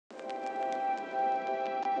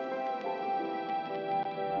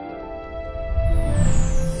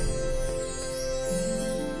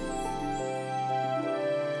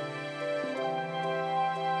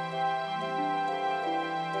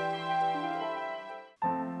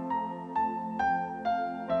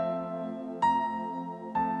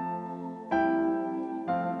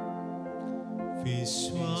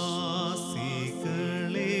വിശ്വാസികളെ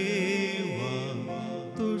വാ,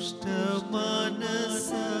 ദുഷ്ടമനസ്സരായി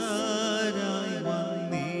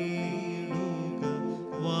വന്നിടുക,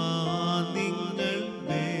 വാ നിങ്ങൾ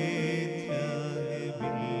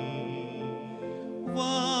ബേത്ലഹേമിൽ.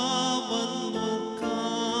 വാ വന്നു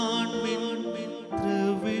കാൺമിൻ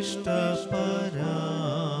ത്രിവിഷ്ട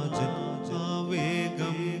പരാജൻ,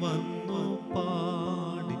 ആവേഗം വന്നു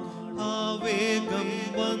പാടി, ആവേഗം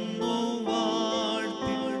വന്നു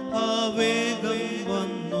വാഴ്ത്തി, ആവേഗം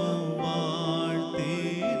വന്നു വാഴ്ത്തി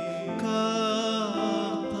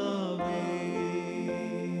കർത്താവേ.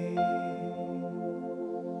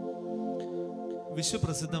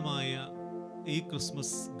 വിശ്വപ്രസിദ്ധമായ ഈ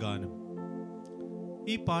ക്രിസ്മസ് ഗാനം,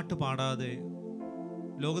 ഈ പാട്ട് പാടാതെ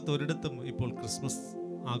ലോകത്തൊരിടത്തും ഇപ്പോൾ ക്രിസ്മസ്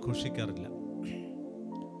ആഘോഷിക്കാറില്ല.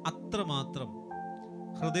 അത്രമാത്രം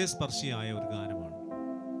ഹൃദയസ്പർശിയായ ഒരു ഗാനമാണ്.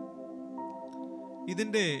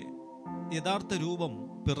 ഇതിൻ്റെ യഥാർത്ഥ രൂപം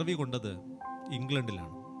പിറവി കൊണ്ടത്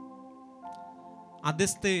ഇംഗ്ലണ്ടിലാണ്.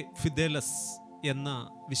 അദെസ്തെ ഫിദേലസ് എന്ന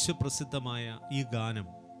വിശ്വപ്രസിദ്ധമായ ഈ ഗാനം,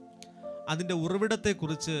 അതിൻ്റെ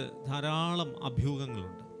ഉറവിടത്തെക്കുറിച്ച് ധാരാളം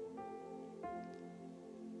അഭ്യൂഹങ്ങളുണ്ട്.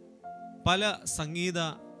 പല സംഗീത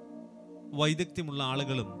വൈദഗ്ധ്യമുള്ള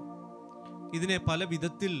ആളുകളും ഇതിനെ പല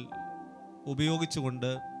വിധത്തിൽ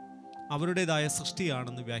ഉപയോഗിച്ചുകൊണ്ട് അവരുടേതായ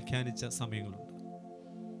സൃഷ്ടിയാണെന്ന് വ്യാഖ്യാനിച്ച സമയങ്ങളുണ്ട്.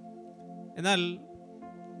 എന്നാൽ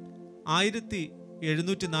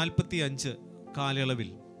 1745 കാലയളവിൽ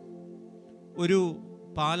ഒരു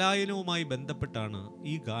പാലായനവുമായി ബന്ധപ്പെട്ടാണ്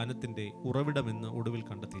ഈ ഗാനത്തിൻ്റെ ഉറവിടമെന്ന് ഒടുവിൽ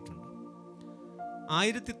കണ്ടെത്തിയിട്ടുണ്ട്.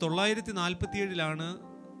 1947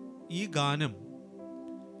 ഈ ഗാനം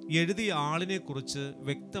എഴുതിയ ആളിനെക്കുറിച്ച്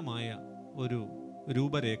വ്യക്തമായ ഒരു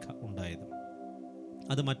രൂപരേഖ ഉണ്ടായത്.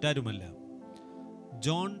 അത് മറ്റാരുമല്ല,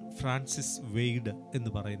 ജോൺ ഫ്രാൻസിസ് വെയ്ഡ് എന്ന്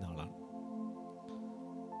പറയുന്ന ആളാണ്.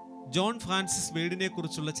 ജോൺ ഫ്രാൻസിസ് വെയ്ഡിനെ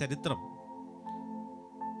കുറിച്ചുള്ള ചരിത്രം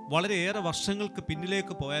വളരെയേറെ വർഷങ്ങൾക്ക്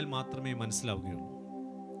പിന്നിലേക്ക് പോയാൽ മാത്രമേ മനസ്സിലാവുകയുള്ളൂ.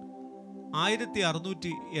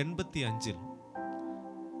 1685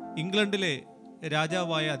 ഇംഗ്ലണ്ടിലെ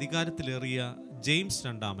രാജാവായ അധികാരത്തിലേറിയ ജെയിംസ്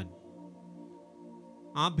രണ്ടാമൻ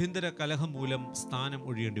ആഭ്യന്തര കലഹം മൂലം സ്ഥാനം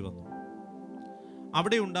ഒഴിയേണ്ടി വന്നു.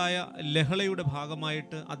 അവിടെ ഉണ്ടായ ലഹളയുടെ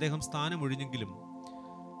ഭാഗമായിട്ട് അദ്ദേഹം സ്ഥാനം ഒഴിഞ്ഞെങ്കിലും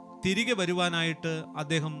തിരികെ വരുവാനായിട്ട്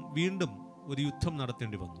അദ്ദേഹം വീണ്ടും ഒരു യുദ്ധം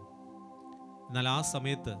നടത്തേണ്ടി വന്നു. എന്നാൽ ആ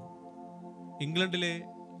സമയത്ത് ഇംഗ്ലണ്ടിലെ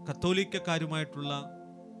കത്തോലിക്കക്കാരുമായിട്ടുള്ള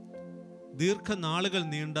ദീർഘനാളുകൾ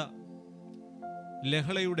നീണ്ട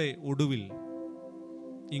ലഹളയുടെ ഒടുവിൽ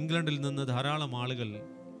ഇംഗ്ലണ്ടിൽ നിന്ന് ധാരാളം ആളുകൾ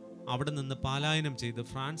അവിടെ നിന്ന് പലായനം ചെയ്ത്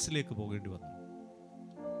ഫ്രാൻസിലേക്ക് പോകേണ്ടി വന്നു.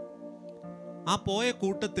 ആ പോയ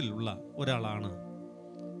കൂട്ടത്തിലുള്ള ഒരാളാണ്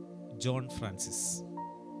ജോൺ ഫ്രാൻസിസ്.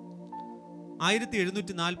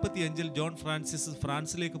 1745 ജോൺ ഫ്രാൻസിസ്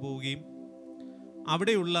ഫ്രാൻസിലേക്ക് പോവുകയും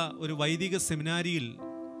അവിടെയുള്ള ഒരു വൈദിക സെമിനാരിയിൽ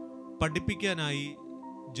പഠിപ്പിക്കാനായി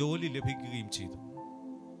ജോലി ലഭിക്കുകയും ചെയ്തു.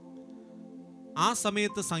 ആ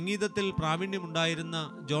സമയത്ത് സംഗീതത്തിൽ പ്രാവീണ്യമുണ്ടായിരുന്ന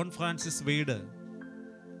ജോൺ ഫ്രാൻസിസ് വെയ്ഡ്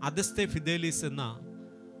അദെസ്തെ ഫിദേലിസ് എന്ന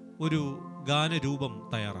ഒരു ഗാനരൂപം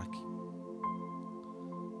തയ്യാറാക്കി.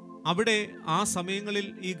 അവിടെ ആ സമയങ്ങളിൽ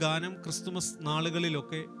ഈ ഗാനം ക്രിസ്തുമസ്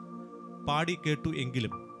നാളുകളിലൊക്കെ പാടി കേട്ടു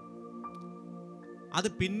എങ്കിലും അത്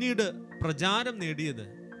പിന്നീട് പ്രചാരം നേടിയത്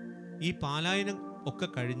ഈ പാലായനം ഒക്കെ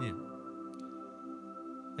കഴിഞ്ഞ്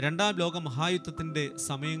രണ്ടാം ലോക മഹായുദ്ധത്തിൻ്റെ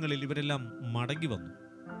സമയങ്ങളിൽ ഇവരെല്ലാം മടങ്ങി വന്നു.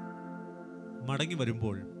 മടങ്ങി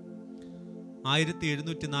വരുമ്പോൾ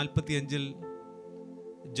 1745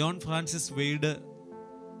 ജോൺ ഫ്രാൻസിസ് വെയ്ഡ്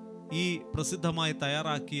ഈ പ്രസിദ്ധമായി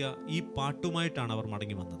തയ്യാറാക്കിയ ഈ പാട്ടുമായിട്ടാണ് അവർ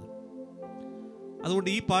മടങ്ങി വന്നത്. അതുകൊണ്ട്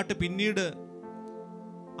ഈ പാട്ട് പിന്നീട്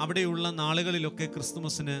അവിടെയുള്ള നാളുകളിലൊക്കെ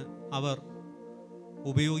ക്രിസ്തുമസിന് അവർ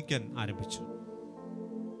ഉപയോഗിക്കാൻ ആരംഭിച്ചു.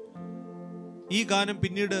 ഈ ഗാനം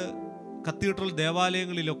പിന്നീട് കത്തീഡ്രൽ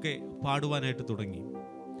ദേവാലയങ്ങളിലൊക്കെ പാടുവാനായിട്ട് തുടങ്ങി.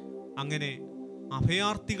 അങ്ങനെ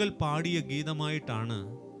അഭയാർത്ഥികൾ പാടിയ ഗീതമായിട്ടാണ്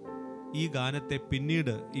ഈ ഗാനത്തെ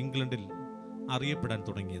പിന്നീട് ഇംഗ്ലണ്ടിൽ അറിയപ്പെടാൻ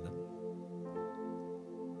തുടങ്ങിയത്.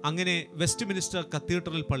 അങ്ങനെ വെസ്റ്റ് മിനിസ്റ്റർ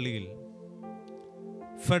കത്തീഡ്രൽ പള്ളിയിൽ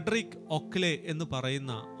ഫെഡറിക് ഒക്ലെ എന്ന്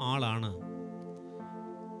പറയുന്ന ആളാണ്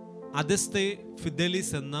അദെസ്തെ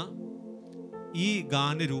ഫിദേലിസ് എന്ന ഈ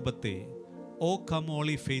ഗാനരൂപത്തെ ഓ കം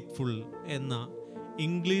ഓളി ഫെയ്ത്ത്ഫുൾ എന്ന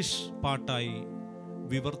ഇംഗ്ലീഷ് പാട്ടായി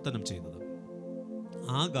വിവർത്തനം ചെയ്തത്.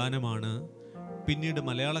 ആ ഗാനമാണ് പിന്നീട്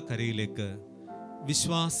മലയാളക്കരയിലേക്ക്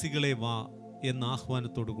വിശ്വാസികളെ വാ എന്ന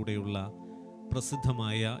ആഹ്വാനത്തോടു കൂടെയുള്ള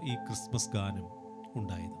പ്രസിദ്ധമായ ഈ ക്രിസ്മസ് ഗാനം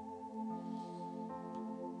ഉണ്ടായത്.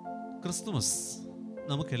 ക്രിസ്തുമസ്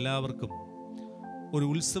നമുക്കെല്ലാവർക്കും ഒരു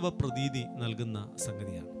ഉത്സവ പ്രതീതി നൽകുന്ന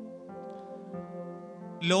സംഗതിയാണ്.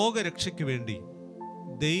 ലോകരക്ഷയ്ക്ക് വേണ്ടി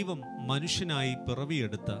ദൈവം മനുഷ്യനായി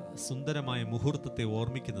പിറവിയെടുത്ത സുന്ദരമായ മുഹൂർത്തത്തെ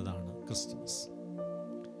ഓർമ്മിക്കുന്നതാണ് ക്രിസ്തുമസ്.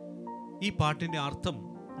 ഈ പാട്ടിൻ്റെ അർത്ഥം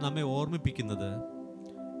നമ്മെ ഓർമ്മിപ്പിക്കുന്നത്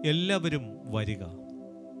എല്ലാവരും വരിക,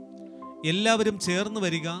 എല്ലാവരും ചേർന്ന്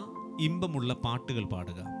വരിക, ഇമ്പമുള്ള പാട്ടുകൾ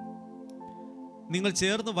പാടുക. നിങ്ങൾ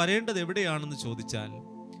ചേർന്ന് വരേണ്ടത് എവിടെയാണെന്ന് ചോദിച്ചാൽ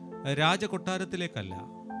രാജകൊട്ടാരത്തിലേക്കല്ല,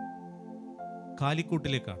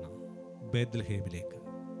 കാലിക്കൂട്ടിലേക്കാണ്, ബേത്ലഹേമിലേക്ക്.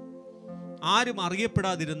 ആരും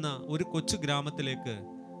അറിയപ്പെടാതിരുന്ന ഒരു കൊച്ചു ഗ്രാമത്തിലേക്ക്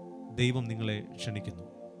ദൈവം നിങ്ങളെ ക്ഷണിക്കുന്നു.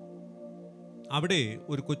 അവിടെ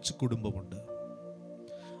ഒരു കൊച്ചു കുടുംബമുണ്ട്.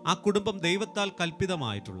 ആ കുടുംബം ദൈവത്താൽ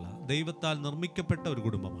കൽപ്പിതമായിട്ടുള്ള, ദൈവത്താൽ നിർമ്മിക്കപ്പെട്ട ഒരു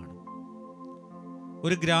കുടുംബമാണ്.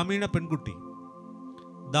 ഒരു ഗ്രാമീണ പെൺകുട്ടി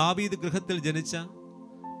ദാവീദ് ഗൃഹത്തിൽ ജനിച്ച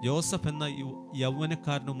യോസഫ് എന്ന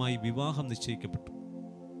യൗവനക്കാരനുമായി വിവാഹം നിശ്ചയിക്കപ്പെട്ടു.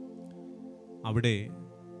 അവിടെ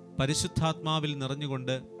പരിശുദ്ധാത്മാവിൽ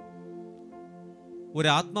നിറഞ്ഞുകൊണ്ട്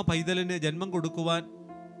ഒരാത്മ പൈതലിന് ജന്മം കൊടുക്കുവാൻ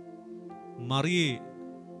മറിയെ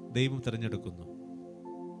ദൈവം തിരഞ്ഞെടുക്കുന്നു.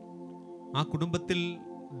 ആ കുടുംബത്തിൽ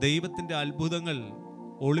ദൈവത്തിൻ്റെ അത്ഭുതങ്ങൾ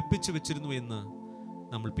ഒളിപ്പിച്ചു വെച്ചിരുന്നു എന്ന്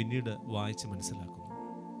നമ്മൾ പിന്നീട് വായിച്ച് മനസ്സിലാക്കുന്നു.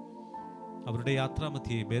 അവരുടെ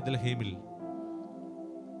യാത്രാമധ്യേ ബേത്ലഹേമിൽ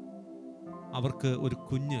അവർക്ക് ഒരു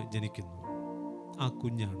കുഞ്ഞ് ജനിക്കുന്നു. ആ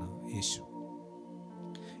കുഞ്ഞാണ് യേശു.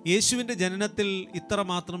 യേശുവിൻ്റെ ജനനത്തിൽ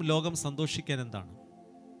ഇത്രമാത്രം ലോകം സന്തോഷിക്കാൻ എന്താണ്?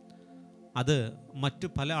 അത് മറ്റു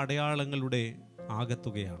പല അടയാളങ്ങളുടെ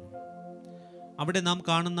ആകത്തുകയാണ്. അവിടെ നാം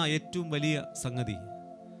കാണുന്ന ഏറ്റവും വലിയ സംഗതി,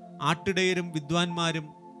 ആട്ടിടയരും വിദ്വാൻമാരും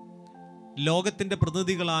ലോകത്തിൻ്റെ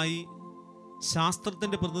പ്രതിനിധികളായി,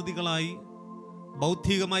 ശാസ്ത്രത്തിൻ്റെ പ്രതിനിധികളായി,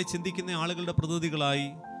 ബൗദ്ധികമായി ചിന്തിക്കുന്ന ആളുകളുടെ പ്രതിനിധികളായി,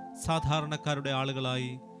 സാധാരണക്കാരുടെ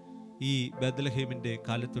ആളുകളായി ഈ ബേത്ലഹേമിൻ്റെ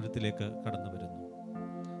കാലിത്തൊഴുത്തിലേക്ക് കടന്നു വരുന്നു.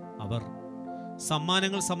 അവർ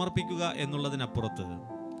സമ്മാനങ്ങൾ സമർപ്പിക്കുക എന്നുള്ളതിനപ്പുറത്ത്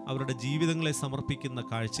അവരുടെ ജീവിതങ്ങളെ സമർപ്പിക്കുന്ന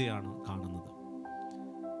കാഴ്ചയാണ് കാണുന്നത്.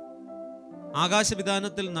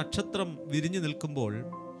 ആകാശവിതാനത്തിൽ നക്ഷത്രം വിരിഞ്ഞു നിൽക്കുമ്പോൾ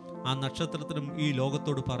ആ നക്ഷത്രത്തിനും ഈ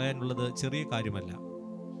ലോകത്തോട് പറയാനുള്ളത് ചെറിയ കാര്യമല്ല,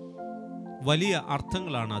 വലിയ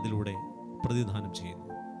അർത്ഥങ്ങളാണ് അതിലൂടെ പ്രതിനിധാനം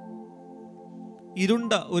ചെയ്യുന്നത്.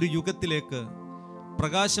 ഇരുണ്ട ഒരു യുഗത്തിലേക്ക്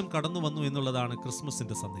പ്രകാശം കടന്നു വന്നു എന്നുള്ളതാണ്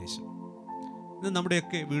ക്രിസ്മസിൻ്റെ സന്ദേശം. ഇന്ന്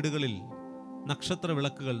നമ്മുടെയൊക്കെ വീടുകളിൽ നക്ഷത്ര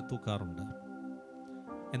വിളക്കുകൾ തൂക്കാറുണ്ട്.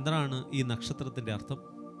 എന്താണ് ഈ നക്ഷത്രത്തിൻ്റെ അർത്ഥം?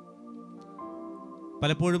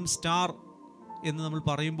 പലപ്പോഴും സ്റ്റാർ എന്ന് നമ്മൾ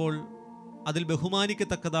പറയുമ്പോൾ അതിൽ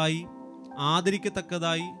ബഹുമാനിക്കത്തക്കതായി,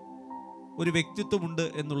 ആദരിക്കത്തക്കതായി ഒരു വ്യക്തിത്വമുണ്ട്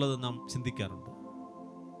എന്നുള്ളത് നാം ചിന്തിക്കാറുണ്ട്.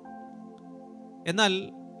 എന്നാൽ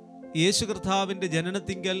യേശു കർത്താവിൻ്റെ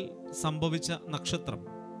ജനനത്തിങ്കൽ സംഭവിച്ച നക്ഷത്രം,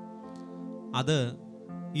 അത്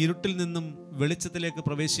ഇരുട്ടിൽ നിന്നും വെളിച്ചത്തിലേക്ക്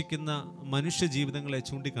പ്രവേശിക്കുന്ന മനുഷ്യ ജീവിതങ്ങളെ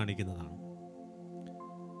ചൂണ്ടിക്കാണിക്കുന്നതാണ്.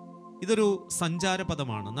 ഇതൊരു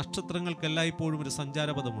സഞ്ചാരപഥമാണ്. നക്ഷത്രങ്ങൾക്ക് എല്ലായ്പ്പോഴും ഒരു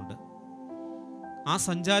സഞ്ചാരപഥമുണ്ട്. ആ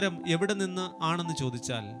സഞ്ചാരം എവിടെ നിന്ന് ആണെന്ന്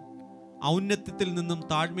ചോദിച്ചാൽ ഔന്നത്യത്തിൽ നിന്നും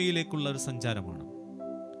താഴ്മയിലേക്കുള്ള ഒരു സഞ്ചാരമാണ്.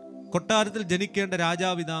 കൊട്ടാരത്തിൽ ജനിക്കേണ്ട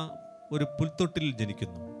രാജാവിത ഒരു പുൽത്തൊട്ടിൽ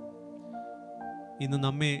ജനിക്കുന്നു. ഇന്ന്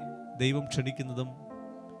നമ്മെ ദൈവം ക്ഷണിക്കുന്നതും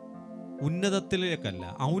ഉന്നതത്തിലേക്കല്ല,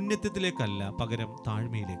 ഔന്നത്യത്തിലേക്കല്ല, പകരം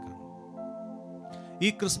താഴ്മയിലേക്കാണ്. ഈ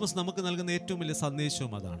ക്രിസ്മസ് നമുക്ക് നൽകുന്ന ഏറ്റവും വലിയ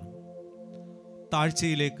സന്ദേശവും അതാണ്.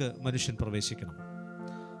 താഴ്ചയിലേക്ക് മനുഷ്യൻ പ്രവേശിക്കണം.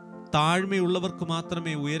 താഴ്മയുള്ളവർക്ക്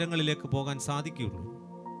മാത്രമേ ഉയരങ്ങളിലേക്ക് പോകാൻ സാധിക്കുകയുള്ളൂ.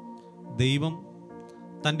 ദൈവം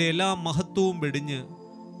തൻ്റെ എല്ലാ മഹത്വവും വെടിഞ്ഞ്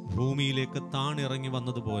ഭൂമിയിലേക്ക് താണിറങ്ങി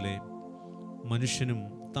വന്നതുപോലെ മനുഷ്യനും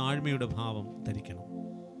താഴ്മയുടെ ഭാവം ധരിക്കണം.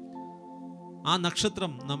 ആ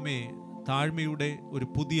നക്ഷത്രം നമ്മെ താഴ്മയുടെ ഒരു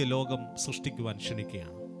പുതിയ ലോകം സൃഷ്ടിക്കുവാൻ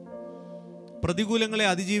ക്ഷണിക്കുകയാണ്. പ്രതികൂലങ്ങളെ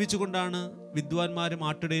അതിജീവിച്ചുകൊണ്ടാണ് വിദ്വാൻമാരും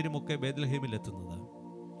ആട്ടിടയരും ഒക്കെ ബേത്ലഹേമിൽ എത്തുന്നത്.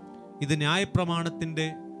 ഇത് ന്യായപ്രമാണത്തിൻ്റെ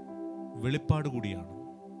വെളിപ്പാട് കൂടിയാണ്.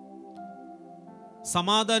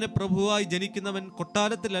 സമാധാന പ്രഭുവായി ജനിക്കുന്നവൻ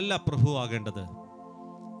കൊട്ടാരത്തിലല്ല പ്രഭുവാകേണ്ടത്,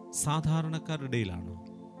 സാധാരണക്കാരുടെ ഇടയിലാണ്.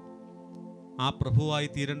 ആ പ്രഭുവായി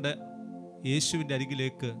തീരേണ്ട യേശുവിൻ്റെ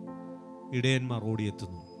അരികിലേക്ക് ഇടയന്മാർ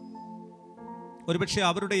ഓടിയെത്തുന്നു. ഒരുപക്ഷെ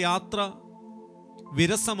അവരുടെ യാത്ര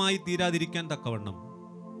വിരസമായി തീരാതിരിക്കാൻ തക്കവണ്ണം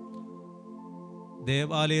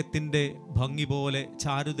ദേവാലയത്തിൻ്റെ ഭംഗി പോലെ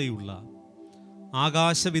ചാരുതയുള്ള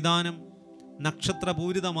ആകാശവിതാനം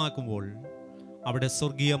നക്ഷത്രപൂരിതമാക്കുമ്പോൾ അവിടെ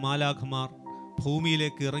സ്വർഗീയ മാലാഖമാർ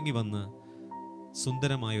ഭൂമിയിലേക്ക് ഇറങ്ങി വന്ന്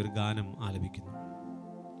സുന്ദരമായൊരു ഗാനം ആലപിക്കുന്നു.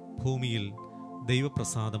 ഭൂമിയിൽ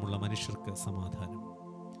ദൈവപ്രസാദമുള്ള മനുഷ്യർക്ക് സമാധാനം.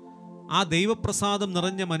 ആ ദൈവപ്രസാദം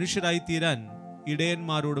നിറഞ്ഞ മനുഷ്യരായി തീരാൻ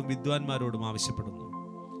ഇടയന്മാരോടും വിദ്വാൻമാരോടും ആവശ്യപ്പെടുന്നു.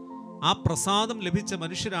 ആ പ്രസാദം ലഭിച്ച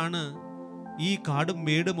മനുഷ്യരാണ് ഈ കാടും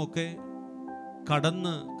മേടുമൊക്കെ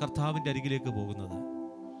കടന്ന് കർത്താവിൻ്റെ അരികിലേക്ക് പോകുന്നത്.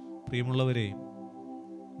 പ്രിയമുള്ളവരെ,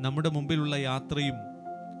 നമ്മുടെ മുമ്പിലുള്ള യാത്രയും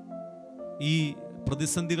ഈ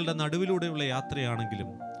പ്രതിസന്ധികളുടെ നടുവിലൂടെയുള്ള യാത്രയാണെങ്കിലും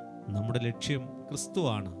നമ്മുടെ ലക്ഷ്യം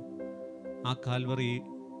ക്രിസ്തുവാണ്. ആ കാൽവറി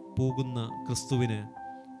പോകുന്ന ക്രിസ്തുവിന്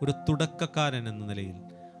ഒരു തുടക്കക്കാരൻ എന്ന നിലയിൽ,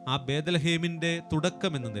 ആ ബേത്ലഹേമിൻ്റെ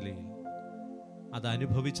തുടക്കം എന്ന നിലയിൽ അത്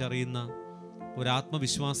അനുഭവിച്ചറിയുന്ന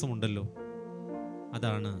ഒരാത്മവിശ്വാസമുണ്ടല്ലോ,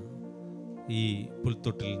 അതാണ് ഈ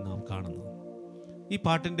പുൽത്തൊട്ടിൽ നാം കാണുന്നത്. ഈ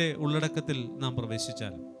പാട്ടിൻ്റെ ഉള്ളടക്കത്തിൽ നാം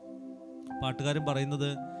പ്രവേശിച്ചാൽ പാട്ടുകാരൻ പറയുന്നത്,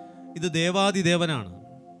 ഇത് ദേവാദിദേവനാണ്,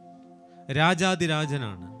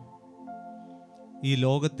 രാജാതിരാജനാണ്, ഈ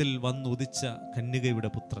ലോകത്തിൽ വന്നുദിച്ച കന്യകയുടെ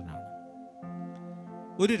പുത്രനാണ്.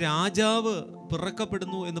 ഒരു രാജാവ്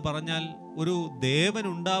പിറക്കപ്പെടുന്നു എന്ന് പറഞ്ഞാൽ, ഒരു ദേവൻ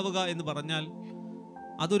ഉണ്ടാവുക എന്ന് പറഞ്ഞാൽ,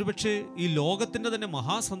 അതൊരു പക്ഷേ ഈ ലോകത്തിൻ്റെ തന്നെ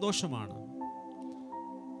മഹാസന്തോഷമാണ്.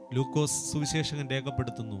 ലൂക്കോസ് സുവിശേഷകൻ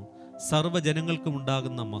രേഖപ്പെടുത്തുന്നു, സർവ്വജനങ്ങൾക്കും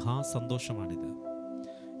ഉണ്ടാകുന്ന മഹാസന്തോഷമാണിത്.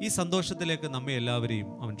 ഈ സന്തോഷത്തിലേക്ക് നമ്മെ എല്ലാവരെയും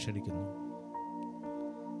അവൻ ക്ഷണിക്കുന്നു.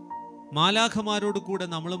 മാലാഖമാരോട് കൂടെ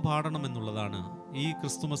നമ്മളും പാടണമെന്നുള്ളതാണ് ഈ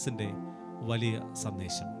ക്രിസ്തുമസിൻ്റെ വലിയ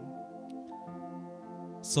സന്ദേശം.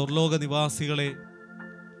 സ്വർലോക നിവാസികളെ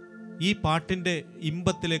ഈ പാട്ടിൻ്റെ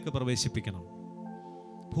ഇമ്പത്തിലേക്ക് പ്രവേശിപ്പിക്കണം.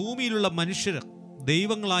 ഭൂമിയിലുള്ള മനുഷ്യർ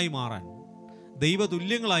ദൈവങ്ങളായി മാറാൻ,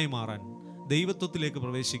 ദൈവതുല്യങ്ങളായി മാറാൻ, ദൈവത്വത്തിലേക്ക്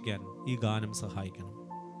പ്രവേശിക്കാൻ ഈ ഗാനം സഹായിക്കണം.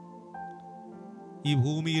 ഈ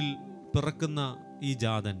ഭൂമിയിൽ പിറക്കുന്ന ഈ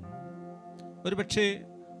ജാതൻ ഒരുപക്ഷെ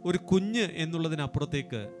ഒരു കുഞ്ഞ്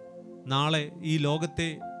എന്നുള്ളതിനപ്പുറത്തേക്ക് നാളെ ഈ ലോകത്തെ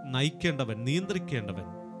നയിക്കേണ്ടവൻ, നിയന്ത്രിക്കേണ്ടവൻ,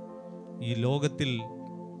 ഈ ലോകത്തിൽ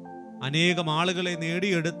അനേകം ആളുകളെ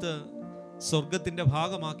നേടിയെടുത്ത് സ്വർഗത്തിൻ്റെ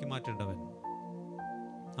ഭാഗമാക്കി മാറ്റേണ്ടവൻ,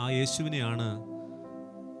 ആ യേശുവിനെയാണ്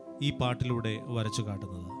ഈ പാട്ടിലൂടെ വരച്ചു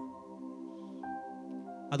കാട്ടുന്നത്.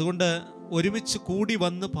 അതുകൊണ്ട് ഒരുമിച്ച് കൂടി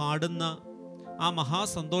വന്ന് പാടുന്ന ആ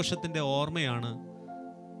മഹാസന്തോഷത്തിൻ്റെ ഓർമ്മയാണ്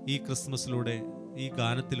ഈ ക്രിസ്മസിലൂടെ, ഈ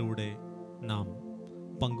ഗാനത്തിലൂടെ നാം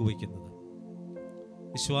പങ്കുവയ്ക്കുന്നത്.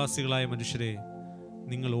 വിശ്വാസികളായ മനുഷ്യരെ,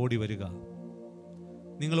 നിങ്ങൾ ഓടി വരിക,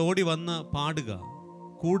 നിങ്ങൾ ഓടി വന്ന് പാടുക,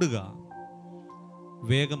 കൂടുക,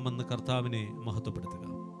 വേഗം വന്ന് കർത്താവിനെ മഹത്വപ്പെടുത്തുക.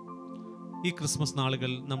 ഈ ക്രിസ്മസ്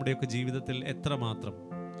നാളുകൾ നമ്മുടെയൊക്കെ ജീവിതത്തിൽ എത്രമാത്രം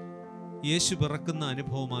യേശു പിറക്കുന്ന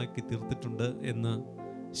അനുഭവമാക്കി തീർത്തിട്ടുണ്ട് എന്ന്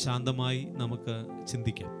ശാന്തമായി നമുക്ക്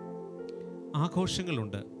ചിന്തിക്കാം.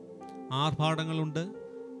 ആഘോഷങ്ങളുണ്ട്, ആർഭാടങ്ങളുണ്ട്,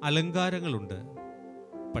 അലങ്കാരങ്ങളുണ്ട്.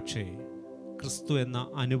 പക്ഷേ ക്രിസ്തു എന്ന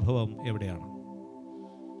അനുഭവം എവിടെയാണ്?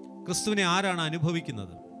 ക്രിസ്തുവിനെ ആരാണ്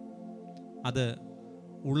അനുഭവിക്കുന്നത്? അത്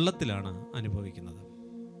ഉള്ളത്തിലാണ് അനുഭവിക്കുന്നത്.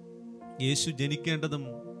 യേശു ജനിക്കേണ്ടതും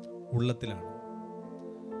ഉള്ളത്തിലാണ്.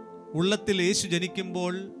 ഉള്ളത്തിൽ യേശു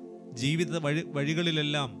ജനിക്കുമ്പോൾ ജീവിത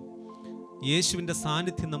വഴികളിലെല്ലാം യേശുവിൻ്റെ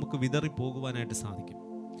സാന്നിധ്യം നമുക്ക് വിതറിപ്പോകുവാനായിട്ട് സാധിക്കും.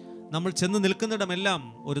 നമ്മൾ ചെന്ന് നിൽക്കുന്നിടമെല്ലാം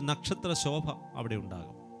ഒരു നക്ഷത്ര ശോഭ അവിടെ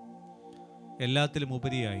ഉണ്ടാകും. എല്ലാത്തിലും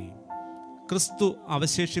ഉപരിയായി ക്രിസ്തു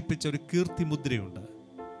അവശേഷിപ്പിച്ച ഒരു കീർത്തി മുദ്രയുണ്ട്,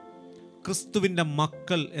 ക്രിസ്തുവിൻ്റെ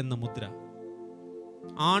മക്കൾ എന്ന മുദ്ര.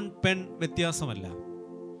 ആൺ പെൺ വ്യത്യാസമല്ല,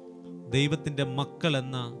 ദൈവത്തിൻ്റെ മക്കൾ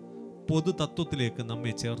എന്ന പൊതു തത്വത്തിലേക്ക്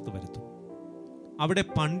നമ്മെ ചേർത്ത് വരുത്തും. അവിടെ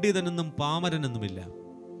പണ്ഡിതനെന്നും പാമരനെന്നുമില്ല,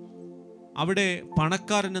 അവിടെ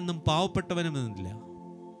പണക്കാരനെന്നും പാവപ്പെട്ടവനുമെന്നില്ല,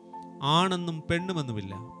 ആണെന്നും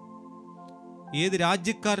പെണ്ണുമെന്നുമില്ല, ഏത്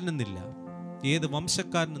രാജ്യക്കാരനെന്നില്ല, ഏത്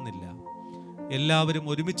വംശക്കാരനെന്നില്ല. എല്ലാവരും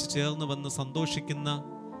ഒരുമിച്ച് ചേർന്ന് വന്ന് സന്തോഷിക്കുന്ന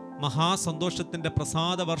മഹാസന്തോഷത്തിൻ്റെ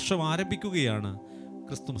പ്രസാദ വർഷം ആരംഭിക്കുകയാണ്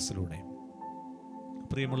ക്രിസ്തുമസിലൂടെ.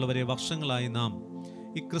 പ്രിയമുള്ളവരെ, വർഷങ്ങളായി നാം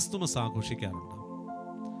ഈ ക്രിസ്തുമസ് ആഘോഷിക്കാറുണ്ട്.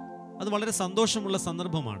 അത് വളരെ സന്തോഷമുള്ള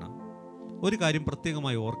സന്ദർഭമാണ്. ഒരു കാര്യം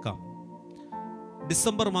പ്രത്യേകമായി ഓർക്കാം,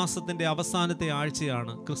 ഡിസംബർ മാസത്തിൻ്റെ അവസാനത്തെ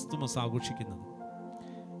ആഴ്ചയാണ് ക്രിസ്തുമസ് ആഘോഷിക്കുന്നത്.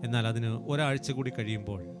 എന്നാൽ അതിന് ഒരാഴ്ച കൂടി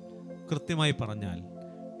കഴിയുമ്പോൾ, കൃത്യമായി പറഞ്ഞാൽ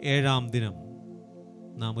 7-ാം ദിനം,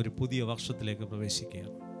 നാം ഒരു പുതിയ വർഷത്തിലേക്ക്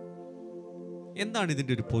പ്രവേശിക്കുകയാണ്. എന്താണ്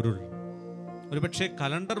ഇതിൻ്റെ ഒരു പൊരുൾ? ഒരുപക്ഷെ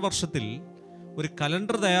കലണ്ടർ വർഷത്തിൽ ഒരു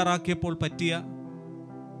കലണ്ടർ തയ്യാറാക്കിയപ്പോൾ പറ്റിയ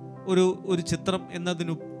ഒരു ചിത്രം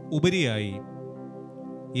എന്നതിനു ഉപരിയായി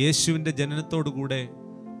യേശുവിൻ്റെ ജനനത്തോടുകൂടെ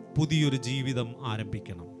പുതിയൊരു ജീവിതം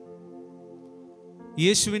ആരംഭിക്കണം.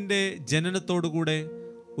 യേശുവിൻ്റെ ജനനത്തോടുകൂടെ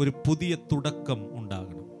ഒരു പുതിയ തുടക്കം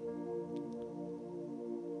ഉണ്ടാകണം.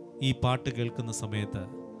 ഈ പാട്ട് കേൾക്കുന്ന സമയത്ത്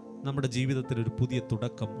നമ്മുടെ ജീവിതത്തിൽ ഒരു പുതിയ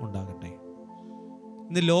തുടക്കം ഉണ്ടാകട്ടെ.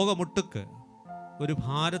 ഇന്ന് ലോകമൊട്ടുക്ക് ഒരു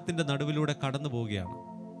ഭാരത്തിൻ്റെ നടുവിലൂടെ കടന്നു പോവുകയാണ്.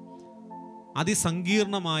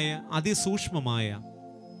 അതിസങ്കീർണമായ, അതിസൂക്ഷ്മമായ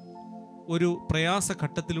ഒരു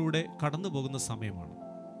പ്രയാസഘട്ടത്തിലൂടെ കടന്നു പോകുന്ന സമയമാണ്.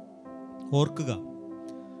 ഓർക്കുക,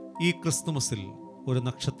 ഈ ക്രിസ്തുമസിൽ ഒരു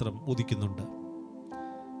നക്ഷത്രം ഉദിക്കുന്നുണ്ട്.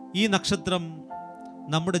 ഈ നക്ഷത്രം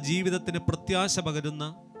നമ്മുടെ ജീവിതത്തിന് പ്രത്യാശ പകരുന്ന,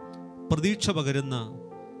 പ്രതീക്ഷ പകരുന്ന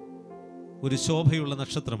ഒരു ശോഭയുള്ള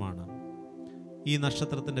നക്ഷത്രമാണ്. ഈ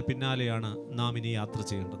നക്ഷത്രത്തിൻ്റെ പിന്നാലെയാണ് നാം ഇനി യാത്ര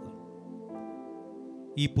ചെയ്യേണ്ടത്.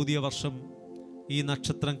 ഈ പുതിയ വർഷം ഈ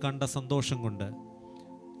നക്ഷത്രം കണ്ട സന്തോഷം കൊണ്ട്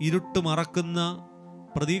ഇരുട്ട് മറക്കുന്ന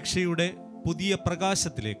പ്രതീക്ഷയുടെ പുതിയ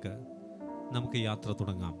പ്രകാശത്തിലേക്ക് നമുക്ക് യാത്ര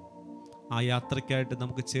തുടങ്ങാം. ആ യാത്രയ്ക്കായിട്ട്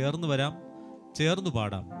നമുക്ക് ചേർന്ന് വരാം, ചേർന്ന്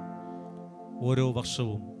പാടാം. ഓരോ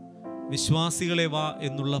വർഷവും വിശ്വാസികളെ വാ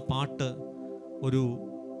എന്നുള്ള പാട്ട് ഒരു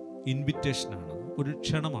ഇൻവിറ്റേഷനാണ്, ഒരു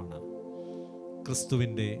ക്ഷണമാണ്.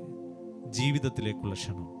 ക്രിസ്തുവിൻ്റെ ജീവിതത്തിലേക്കുള്ള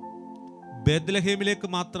ക്ഷണം. ബേത്ലഹേമിലേക്ക്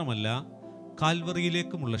മാത്രമല്ല,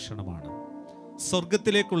 കാൽവറിയിലേക്കുമുള്ള ക്ഷണമാണ്,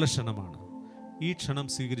 സ്വർഗത്തിലേക്കുള്ള ക്ഷണമാണ്. ഈ ക്ഷണം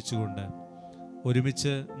സ്വീകരിച്ചുകൊണ്ട്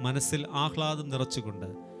ഒരുമിച്ച് മനസ്സിൽ ആഹ്ലാദം നിറച്ചുകൊണ്ട്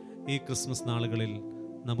ഈ ക്രിസ്മസ് നാളുകളിൽ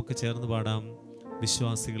നമുക്ക് ചേർന്ന് പാടാം.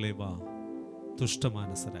 വിശ്വാസികളെ വാ,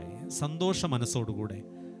 തുഷ്ടമാനസരായി. സന്തോഷ മനസ്സോടുകൂടെ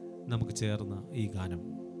നമുക്ക് ചേർന്ന് ഈ ഗാനം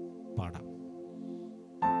പാടാം.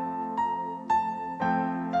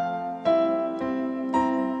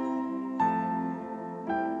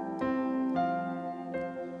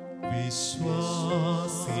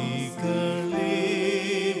 വിശ്വാസികളെ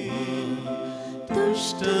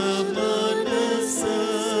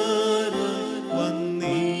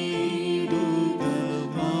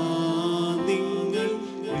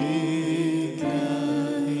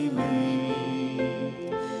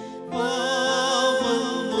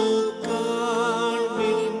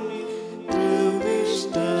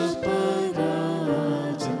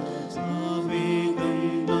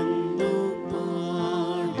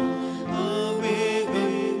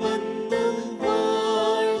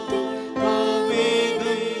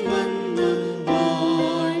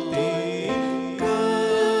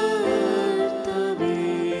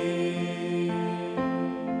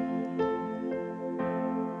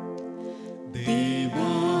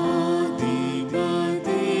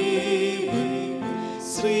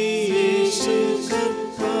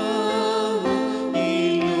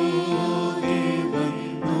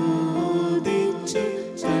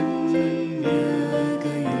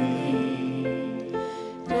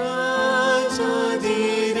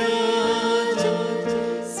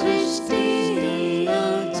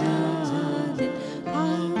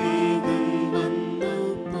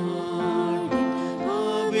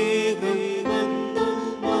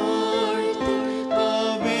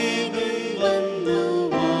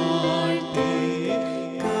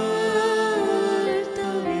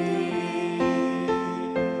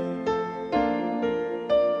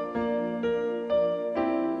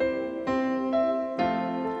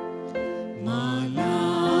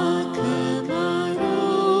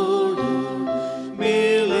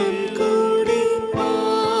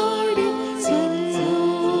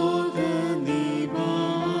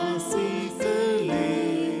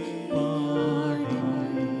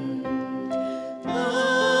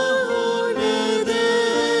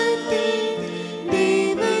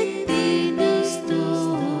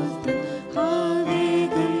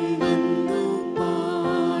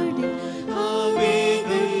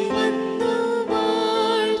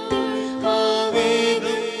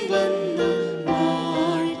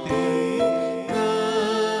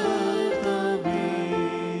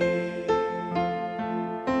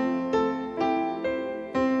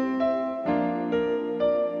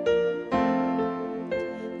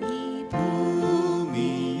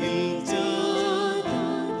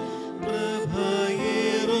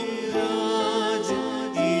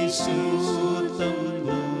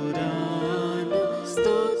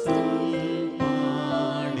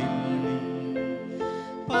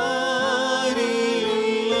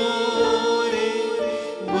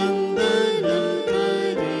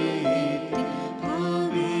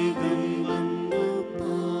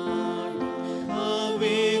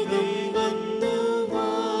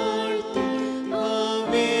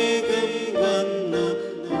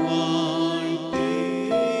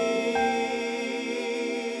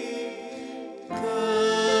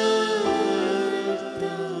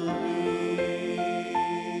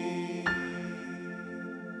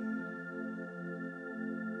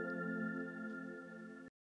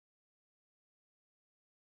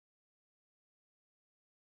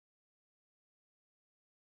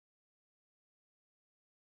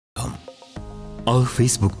Our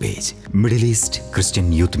Facebook page, Middle East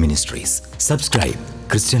Christian Youth Ministries. Subscribe,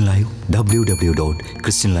 ChristianLIVE,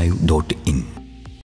 www.christianlive.in.